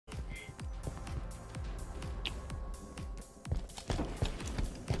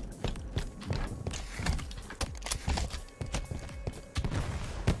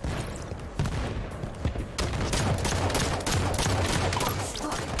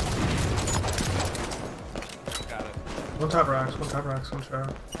One top rocks, one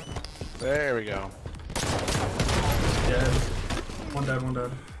shot. There we go. Dead. One dead, one dead.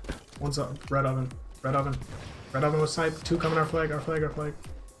 One's up. Red oven. Red oven. Red oven was sniped. Two coming our flag, our flag, our flag.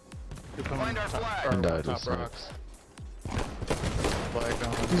 Two coming Find our flag. or Died top with rocks. Flag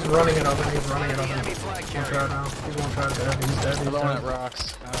on. He's running it oven, he's running it oven. Enemy flag One carrier. shot now. He's one shot dead, he's dead, he's Another one at dead.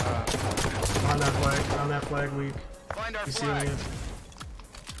 rocks. On that flag, weak. Find our He's flag. sealing it.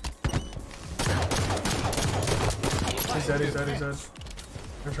 He's dead, he's dead, he's dead.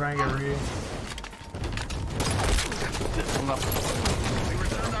 I'm trying to get re. I'm up.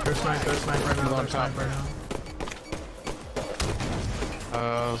 They're snipe right now, they're snipe right now.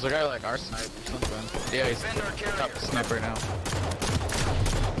 Was there a guy like our snipe or something? Yeah, he's top snipe right now.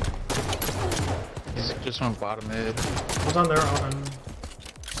 He's just on bottom mid. What's on their oven?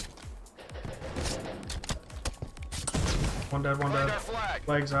 One dead, one Find dead. our flag.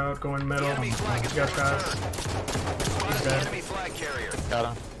 Flags out, going middle. The enemy flag He's has got been shots. returned. He's Spotted the dead. enemy flag carrier. Got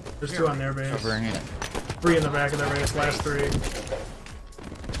him. There's two on their base. Covering it. Three in the back of their base, last three.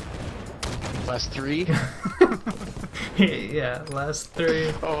 Last three? Yeah, last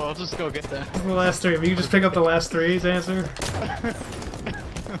three. Oh, I'll just go get that. The last three. If you can just pick up the last three's answer.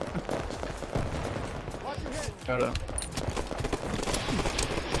 Got him.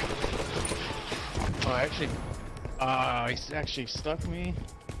 Oh, he's actually stuck me.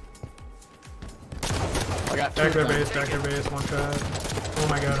 I got two Back their of them. base, one shot. Oh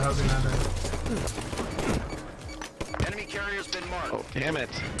my god, how's he not dead? Enemy carrier's been marked. Oh, damn it.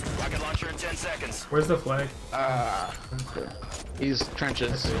 Rocket launcher in 10 seconds. Where's the flag? He's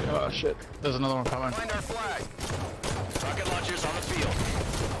trenches. Oh, shit. There's another one coming. Find our flag. Rocket launchers on the field.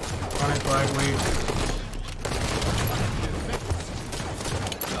 Running flag, weak.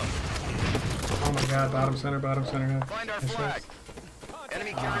 Oh my god, bottom center. Find our flag.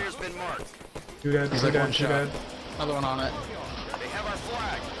 Enemy carrier's been marked. Two dead, He's two like dead, one two shot. dead. Another one on it. They have our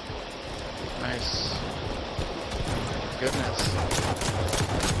flag. Nice. Goodness.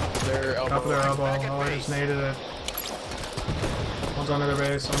 Their elbow. Top of their elbow. Back at Oh, I base. just naded it. One's under their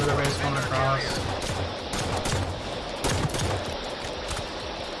base, going across.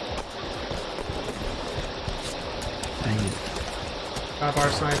 Dang it. Top our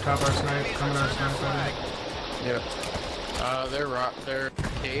snipe, coming our snipe. Right? Yep. Their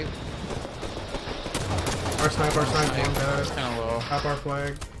cave. Our snipe, one dead. Kind of low. Top our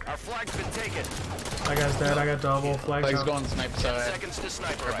flag. Our flag's been taken. That guy's dead, I got double. Flag's Flags out. going snipe 10 side. seconds to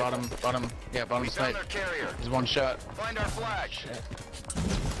sniper Or rifle. bottom. Yeah, bottom We found snipe. their carrier. He's one shot. Find our flag.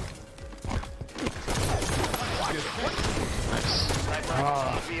 Nice. Sniper rifle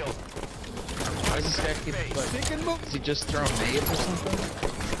on the field. Why does this guy keep like? Is he just throwing nades or something?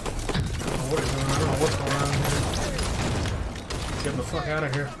 What is going on? I don't know what's going on here. Get the fuck out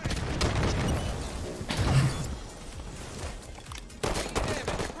of here.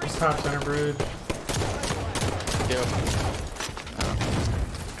 It's top center bridge. Yep.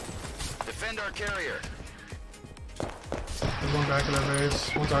 Defend our carrier. There's one back of their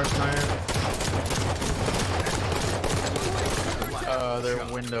base. One's our snipe. Their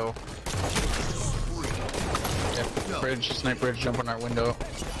window. Yeah, bridge, snipe bridge, jump on our window.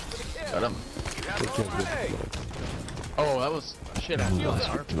 Got him. Oh, that was shit. I lost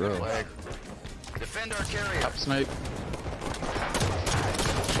our flag. Defend our carrier. Top snipe.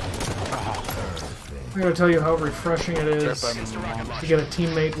 I gotta tell you how refreshing it is Trip, to get a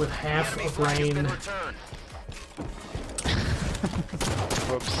teammate with half Enemy a flag has been brain. returned.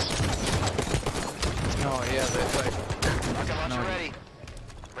 Whoops. Oh yeah, that's like. Rocket launcher No. ready.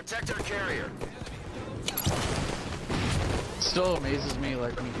 Protect our carrier. Still amazes me,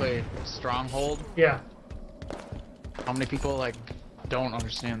 like when you play Stronghold, Yeah. how many people like don't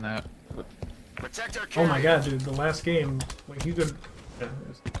understand that. Protect our Oh carrier. my god, dude, the last game, like you could. Yeah,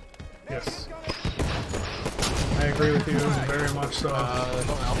 yes. I agree with you very much so. They're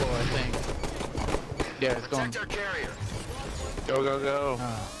going elbow, I think. Yeah, it's going. Protect our carrier. Go, go, go.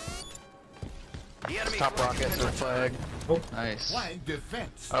 The enemy Top flag has rockets been or flag. Oh. Nice. Flag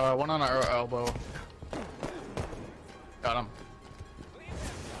defense. One on our elbow. Got him.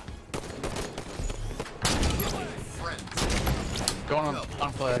 Going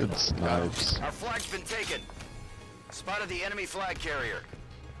on flag. Good Got him. snipes. Our flag's been taken. Spotted the enemy flag carrier.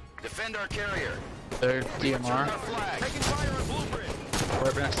 Defend our carrier. Their Return our DMR. flag. Taking fire on blueprint.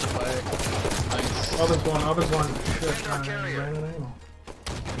 Right next to flag. Nice. Oven's one. Shit, Defend our carrier. ran out of ammo.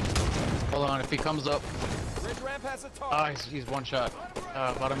 Hold on, if he comes up. He's one shot.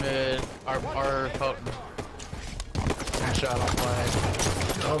 Bottom mid. Our Fountain. One shot on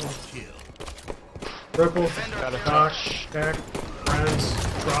flag. Double. Triple. Got a Cock. touch. Back. friends,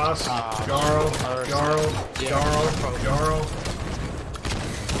 Cross, Jarl.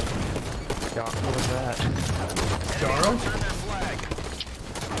 What was that? Jarl?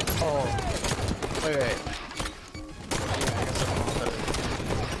 Oh. Wait. Yeah,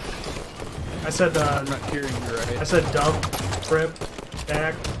 I guess I'm not hearing you right. I said Dub, Trip,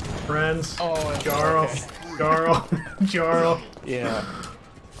 Dak, Friends, Jarl, okay. Jarl. Yeah.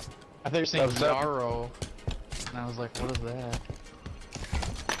 I thought you were saying Zaro. And I was like, what is that?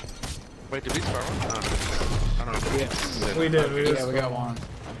 Wait, did we start one? I don't know. Yes. We did. Yeah, we got one.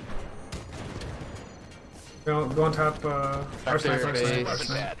 Go on top, our snipe.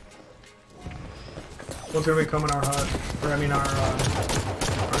 One's gonna be coming our hut. Or, I mean, our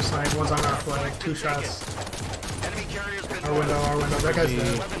snipe. One's on our flag. 2 shots. Our window. That guy's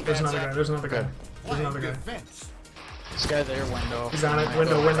dead. There's another guy. There's another guy. This guy there, window. He's on it.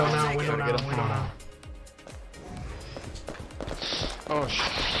 Window now. Oh,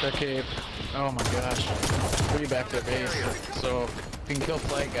 that cave. Oh my gosh. We'll be back to the base. So, if you can kill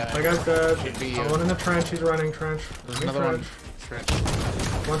flag guy. That guy's dead. Should be, one in the trench. He's running trench. There's another one. Trench.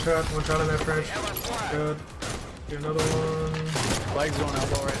 One shot in that trench. Good. Get another one. Flag's going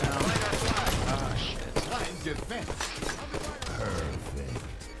elbow right now. Ah, shit.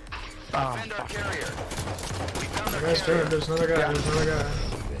 Defend our carrier. We found That our guy's carrier. dead. There's another guy.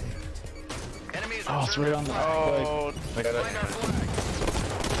 Enemies Oh, it's right on the. Oh, I got it.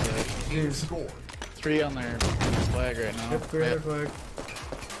 Jeez. 3 on their flag right now. Yep, 3 on their flag.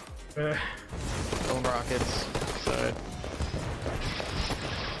 Throwing rockets. Side.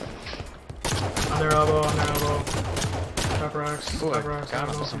 On their elbow. Top rocks. Ooh, I Top rocks. I got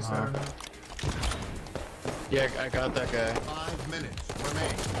don't know him if he's somehow. dead or not. Yeah, I got that guy. 5 minutes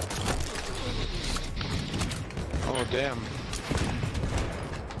remain. Oh, damn.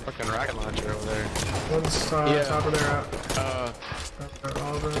 Fucking rocket launcher over there. One's Yeah. top of their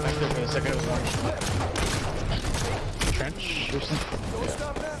all the Active for a second. Trench or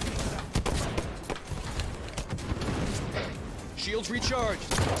something? Shields recharged.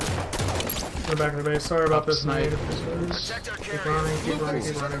 We're back in the base. Sorry about this, Snipe. mate. Protect our Keep carrier. running.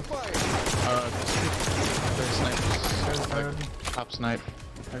 There's snipers. Guy's dead. Top snipe,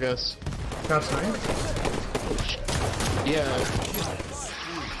 I guess. Top snipe? Yeah.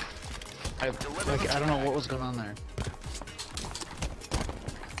 I don't know what was going on there.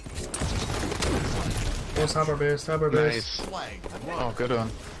 One's top our base. Nice. Oh, good one.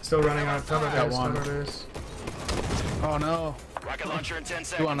 Still running out. Top our Got base. one. Top our base. Oh no. Rocket launcher in 10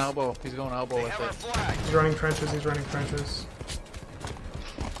 seconds. 2 on elbow. He's going elbow They with have our it. flag. He's running trenches.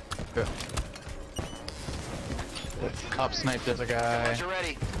 Good. Top snipe, there's a guy. Launcher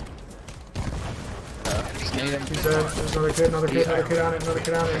ready. Snake him. He's dead. There's another kid on it. He's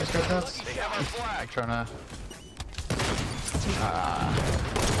got shots. They have our I'm flag. trying to.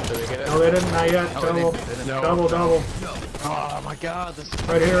 Did they get it? No, they didn't. Not yet. Oh, they Double. didn't. Double. Oh my god, this is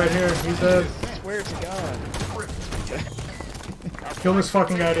Right here. He's dead. swear to god. Kill this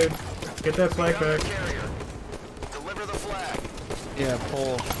fucking guy, dude. Get that flag back. Carrier. Deliver the flag. Yeah,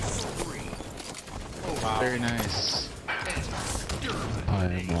 pull. Very nice. I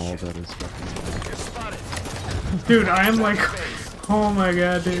am all that is fucking. You're spotted. Dude, I am like, oh my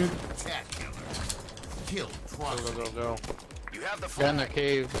god, dude. Kill trust. Go. You have the Got in the flag.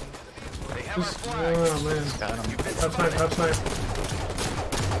 cave. They have our Just, flag. oh man. Got him. Top snipe.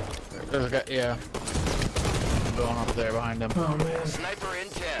 There's a guy, yeah. Going up there behind him. Oh man. Sniper in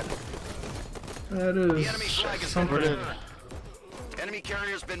 10. That The enemy is flag has been something. returned. Enemy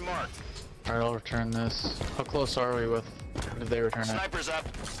carrier's been marked. Alright, I'll return this. How close are we with... Did they return it? Sniper's up.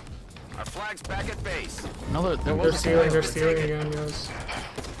 Our flag's back at base. No, there They're was a stealing guy. again, yes.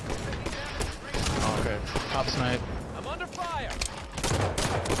 Oh, okay. Top snipe. I'm under fire.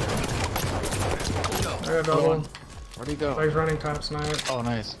 I got Other double. one. Where'd he go? Flag's running top snipe. Oh,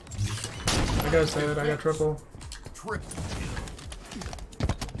 nice. I got dead. I got triple. Triple.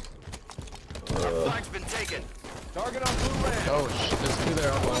 Flag's been taken. Target on blue red. Oh, there's 2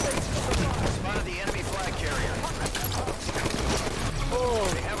 there. Oh, Spotted the enemy flag carrier.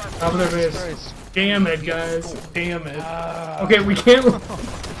 They have our Top of their base. Christ. Damn it, guys. Damn it. Okay, we can't.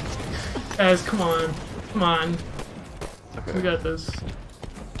 Guys, come on. Come on. Okay. We got this.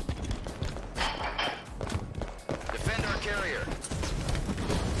 Defend our carrier.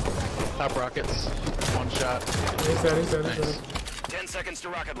 Top rockets. 1 shot. He's dead. Nice. 10 seconds to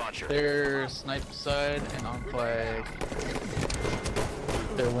rocket launcher. Their snipe side and on flag.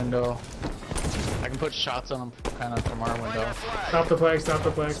 Their window. I can put shots on them kind of from our Find window. our flag. Stop the flag. Stop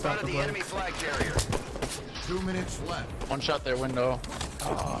the Spotted the enemy flag. flag carrier. 2 minutes left. 1 shot their window.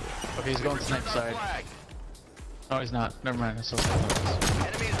 Okay, he's going snipe Our side. flag. No, he's not. Never mind. It's okay.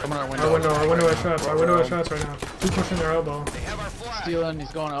 Come on our window. Our window has shots. Our window has shots right now. Two pushing their elbow. They have our flag. Stealing.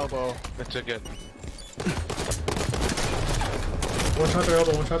 He's going elbow. I took it. One shot their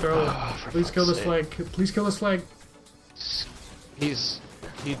elbow. One shot their elbow. Oh, for Please kill this fuck's flag. Please kill this flag.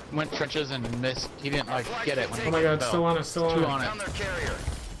 He went trenches and missed. He didn't like get it when Oh he my god, fell. still on it, still Two on on it. On their carrier.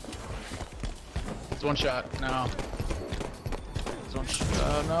 It's one shot. No. It's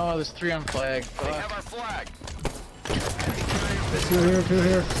one no, there's 3 on flag. They have our flag. Two here, two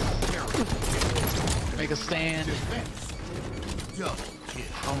here. Make a stand.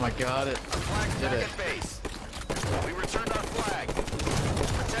 Oh my god, it Flag did back it. at base. We returned our flag.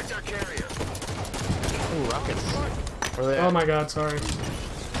 Protect our carrier. Ooh, rockets. Where they Oh at? my god, sorry.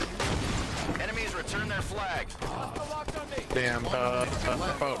 Enemies return their flag. Damn.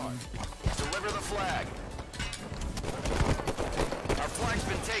 Fountain. Deliver the flag. Our flag's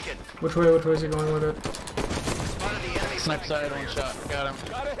been taken. Which way is he going with it? Spotted the enemy Snipe flag side, one shot. Got him.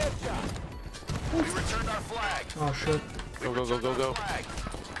 Got a headshot. We returned our flag. Oh shit. Go, go, go, go, go. Flag.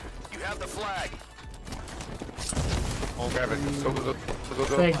 You have the flag. Oh, grab it. Go, go, go. Go, go,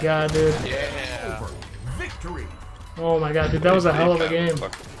 go. Thank god, dude. Yeah. Victory. Oh my god, dude, that was a hell of a game.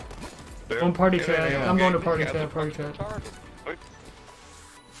 Boom. On party Yeah, chat. yeah, I'm going to okay. party Yeah, chat, party chat. Wait.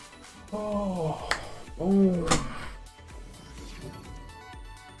 Oh. Oh.